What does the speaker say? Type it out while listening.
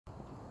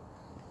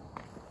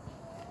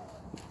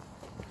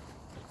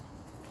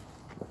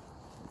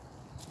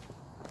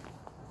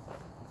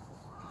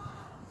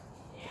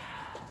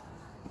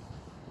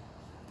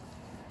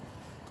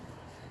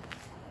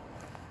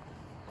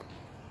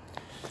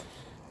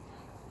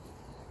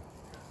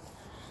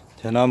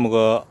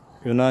대나무가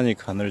유난히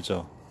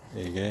가늘죠.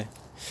 이게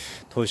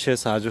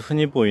도시에서 아주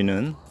흔히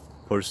보이는,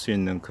 볼 수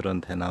있는 그런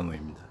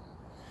대나무입니다.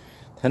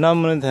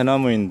 대나무는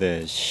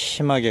대나무인데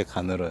심하게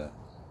가늘어요.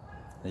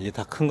 이게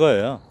다 큰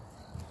거예요.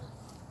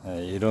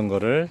 이런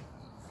거를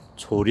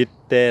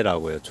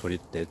조리대라고 해요.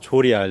 조리대.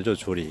 조리 알죠?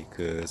 조리.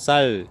 그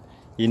쌀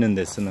이는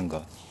데 쓰는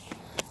거.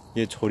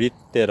 이게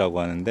조리대라고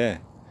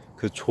하는데,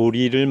 그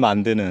조리를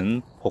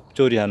만드는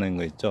복조리 하는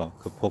거 있죠.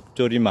 그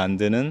복조리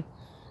만드는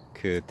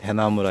그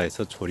대나무라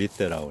해서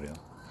조리대라고 그래요.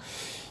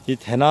 이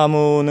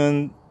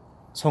대나무는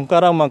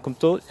손가락만큼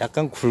또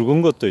약간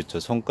굵은 것도 있죠.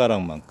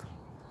 손가락만큼.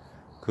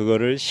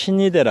 그거를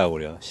신이대라고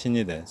그래요.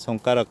 신이대.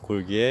 손가락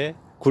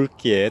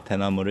굵기에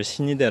대나무를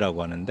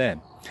신이대라고 하는데,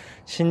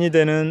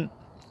 신이대는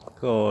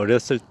그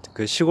어렸을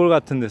그 시골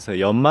같은 데서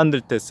연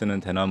만들 때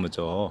쓰는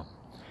대나무죠.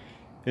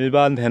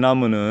 일반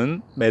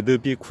대나무는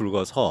매듭이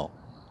굵어서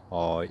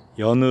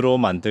연으로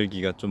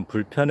만들기가 좀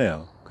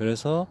불편해요.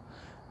 그래서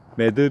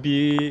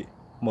매듭이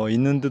뭐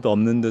있는 듯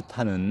없는 듯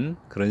하는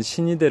그런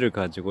신이대를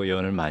가지고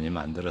연을 많이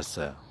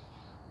만들었어요.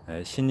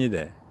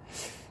 신이대.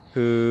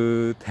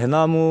 그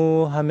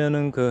대나무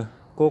하면은 그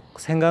꼭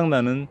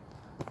생각나는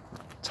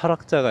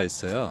철학자가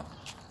있어요.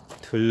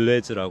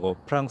 들뢰즈라고,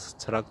 프랑스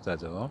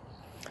철학자죠.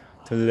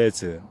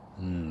 들뢰즈.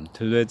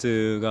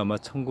 들뢰즈가 아마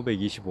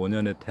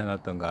 1925년에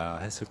태어났던가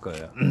했을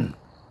거예요.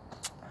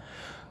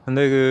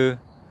 근데 그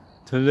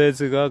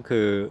들뢰즈가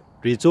그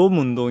리좀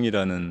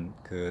운동이라는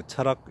그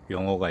철학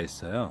용어가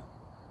있어요.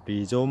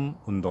 리좀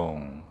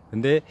운동.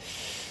 근데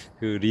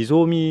그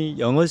리좀이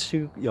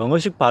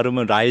영어식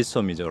발음은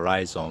라이솜이죠.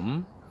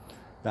 라이솜.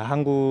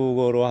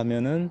 한국어로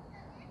하면은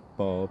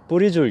뭐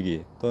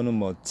뿌리줄기 또는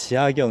뭐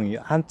지하경이,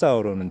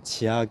 한자어로는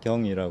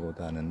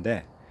지하경이라고도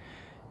하는데,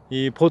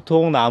 이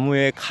보통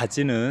나무의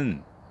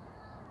가지는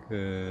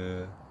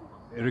그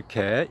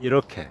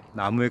이렇게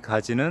나무의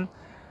가지는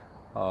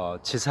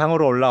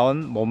지상으로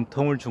올라온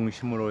몸통을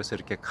중심으로 해서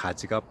이렇게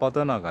가지가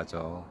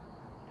뻗어나가죠.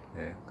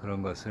 네,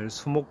 그런 것을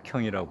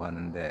수목형이라고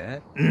하는데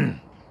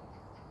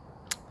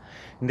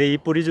근데 이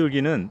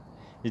뿌리줄기는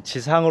이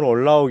지상으로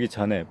올라오기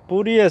전에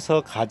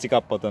뿌리에서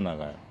가지가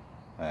뻗어나가요.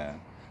 네,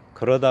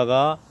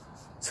 그러다가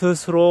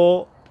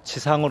스스로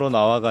지상으로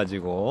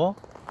나와가지고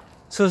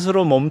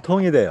스스로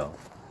몸통이 돼요.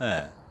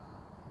 네.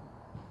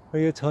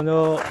 이게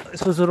전혀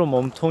스스로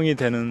몸통이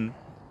되는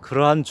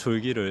그러한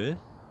줄기를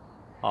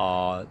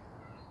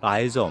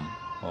라이좀,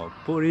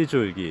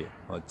 뿌리줄기,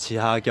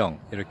 지하경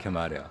이렇게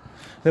말해요.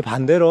 근데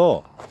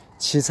반대로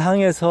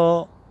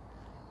지상에서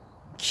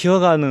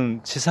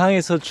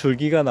지상에서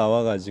줄기가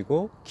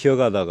나와가지고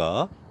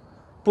기어가다가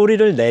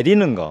뿌리를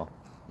내리는 거,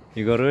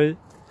 이거를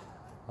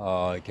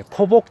이렇게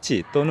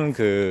포복지 또는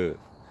그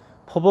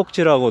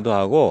포복지라고도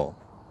하고,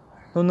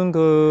 또는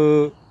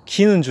그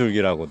기는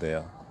줄기라고도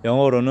해요.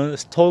 영어로는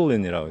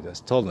stollen이라고 하죠.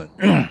 stollen.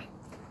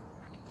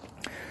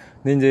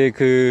 근데 이제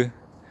그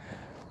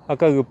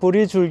아까 그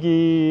뿌리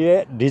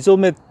줄기의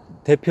리좀의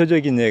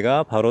대표적인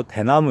예가 바로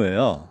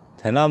대나무예요.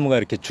 대나무가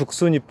이렇게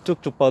죽순이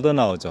쭉쭉 뻗어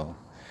나오죠.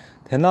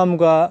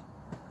 대나무가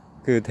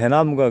그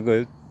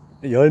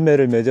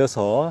열매를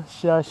맺어서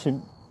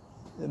씨앗이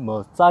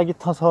뭐 싹이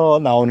터서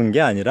나오는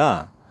게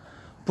아니라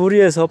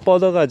뿌리에서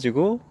뻗어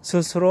가지고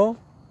스스로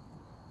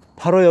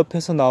바로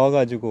옆에서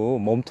나와가지고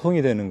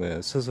몸통이 되는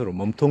거예요. 스스로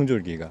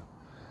몸통줄기가.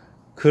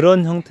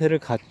 그런 형태를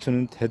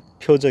갖추는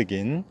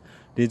대표적인,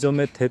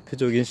 리좀의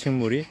대표적인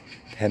식물이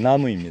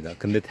대나무입니다.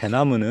 근데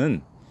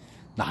대나무는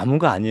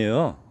나무가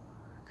아니에요.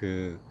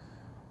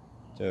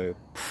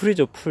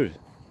 풀이죠, 풀.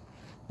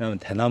 왜냐면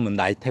대나무는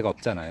나이테가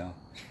없잖아요.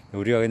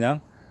 우리가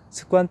그냥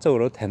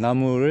습관적으로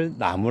대나무를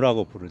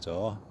나무라고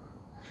부르죠.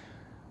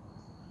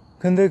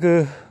 근데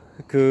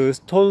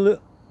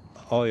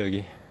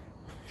여기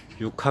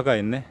육화가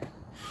있네.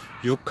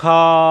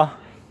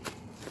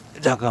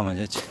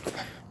 잠깐만요.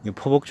 이거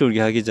포복줄기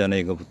하기 전에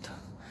이거부터.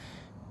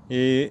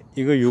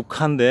 이거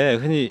육화인데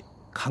흔히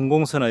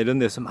관공서나 이런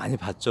데서 많이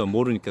봤죠.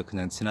 모르니까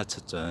그냥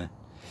지나쳤죠.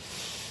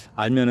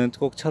 알면은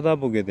꼭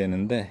쳐다보게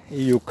되는데,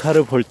 이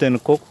육화를 볼 때는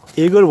꼭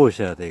이걸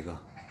보셔야 돼.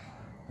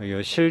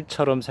 이거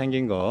실처럼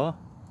생긴 거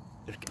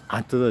이렇게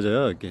안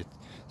뜯어져요. 이렇게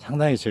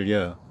상당히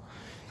질겨요.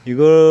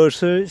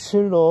 이것을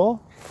실로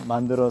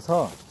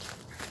만들어서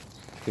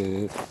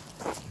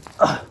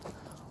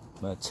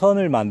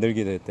천을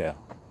만들기도 했대요.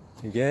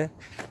 이게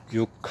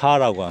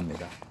육화라고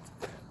합니다.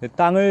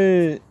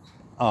 땅을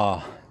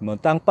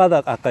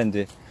땅바닥, 아까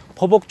이제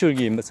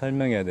포복줄기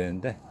설명해야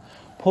되는데,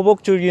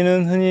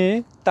 포복줄기는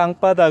흔히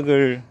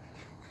땅바닥을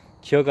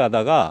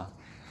기어가다가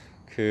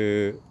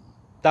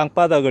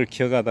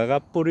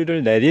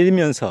뿌리를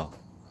내리면서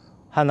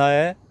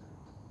하나의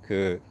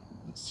그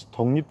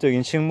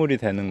독립적인 식물이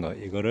되는 거,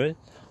 이거를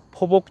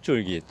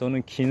포복줄기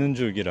또는 기는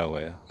줄기라고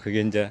해요.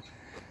 그게 이제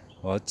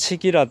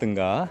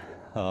칡이라든가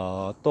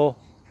또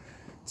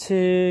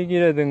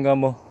칡이라든가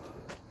뭐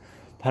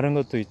다른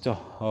것도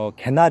있죠.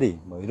 개나리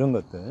뭐 이런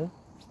것들.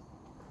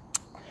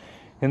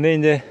 근데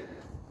이제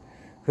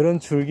그런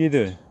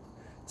줄기들,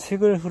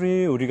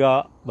 칡을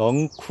우리가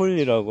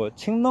넝쿨이라고,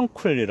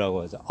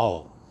 칡넝쿨이라고 하죠.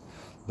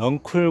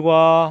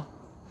 넝쿨과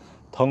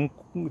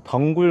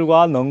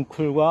덩굴과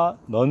넝쿨과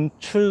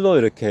넌출로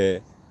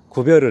이렇게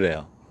구별을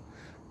해요.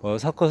 뭐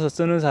섞어서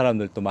쓰는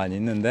사람들도 많이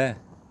있는데,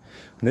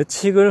 근데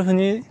칡을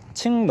흔히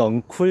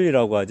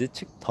칡넝쿨이라고 하지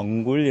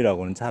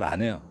칡덩굴이라고는 잘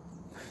안 해요.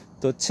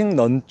 또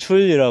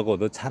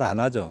칡넌출이라고도 잘 안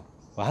하죠.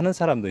 뭐 하는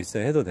사람도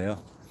있어요. 해도 돼요.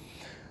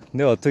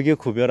 근데 어떻게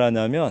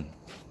구별하냐면,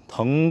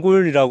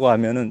 덩굴이라고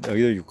하면은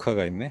여기도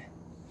육화가 있네.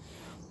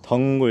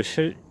 덩굴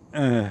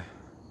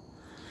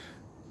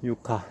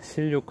육화,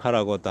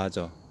 실육화라고도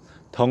하죠.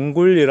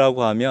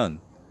 덩굴이라고 하면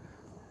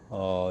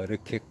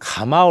이렇게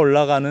감아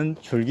올라가는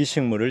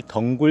줄기식물을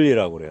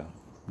덩굴이라고 그래요.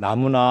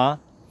 나무나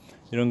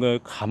이런 걸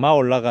감아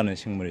올라가는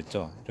식물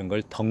있죠. 이런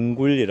걸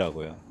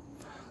덩굴이라고 해요.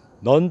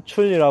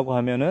 넌출이라고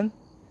하면은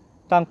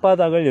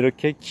땅바닥을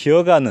이렇게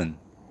기어가는,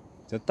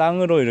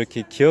 땅으로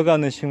이렇게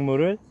기어가는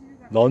식물을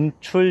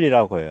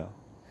넌출이라고 해요.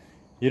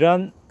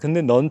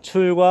 근데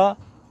넌출과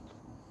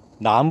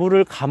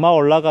나무를 감아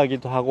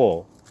올라가기도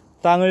하고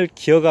땅을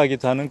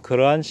기어가기도 하는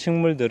그러한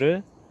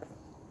식물들을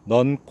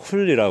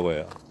넌쿨이라고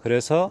해요.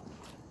 그래서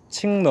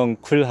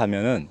칡넝쿨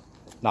하면은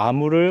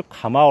나무를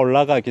감아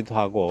올라가기도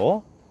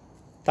하고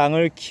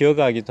땅을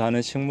기어가기도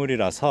하는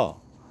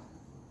식물이라서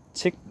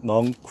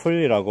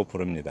칡넝쿨이라고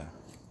부릅니다.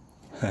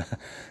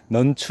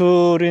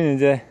 넌출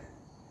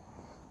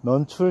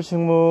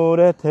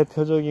식물의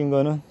대표적인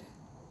거는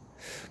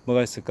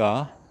뭐가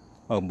있을까?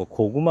 뭐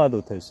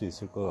고구마도 될 수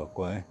있을 것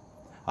같고,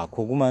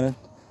 고구마는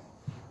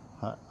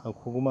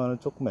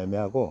조금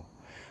애매하고,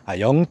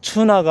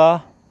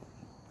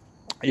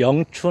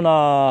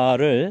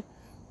 영추나를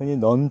흔히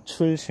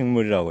넌출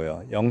식물이라고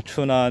해요.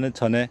 영추나는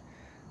전에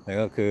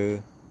내가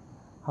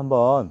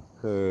한번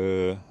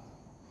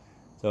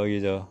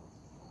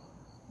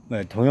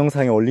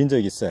동영상에 올린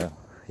적이 있어요.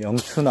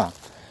 영추나.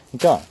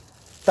 그러니까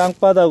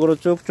땅바닥으로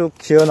쭉쭉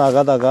기어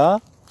나가다가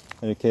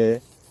이렇게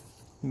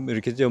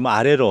좀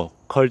아래로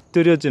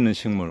걸뜨려지는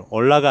식물,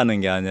 올라가는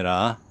게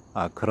아니라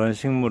그런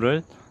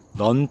식물을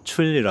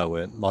넌출이라고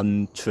해요.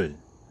 넌출.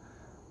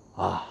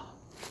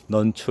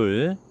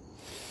 넌출.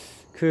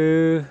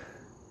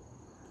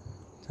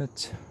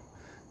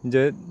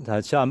 이제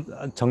다시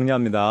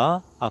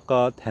정리합니다.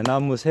 아까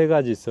대나무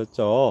 3가지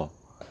있었죠.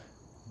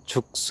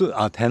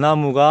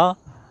 대나무가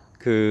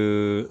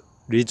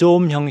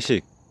리조움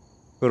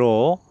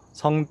형식으로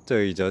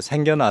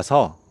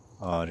생겨나서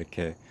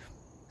이렇게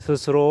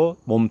스스로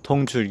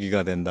몸통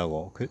줄기가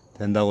된다고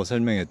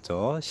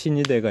설명했죠.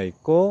 신이대가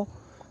있고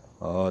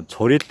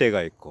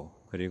조릿대가 있고,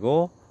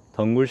 그리고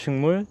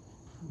덩굴식물,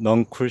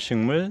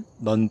 넝쿨식물,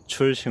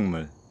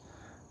 넌출식물,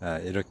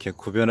 이렇게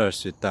구별할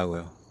수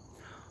있다고요.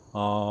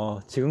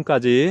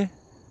 지금까지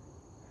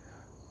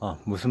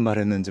무슨 말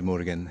했는지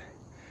모르겠네.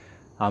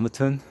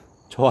 아무튼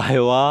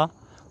좋아요와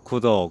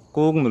구독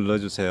꾹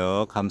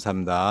눌러주세요.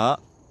 감사합니다.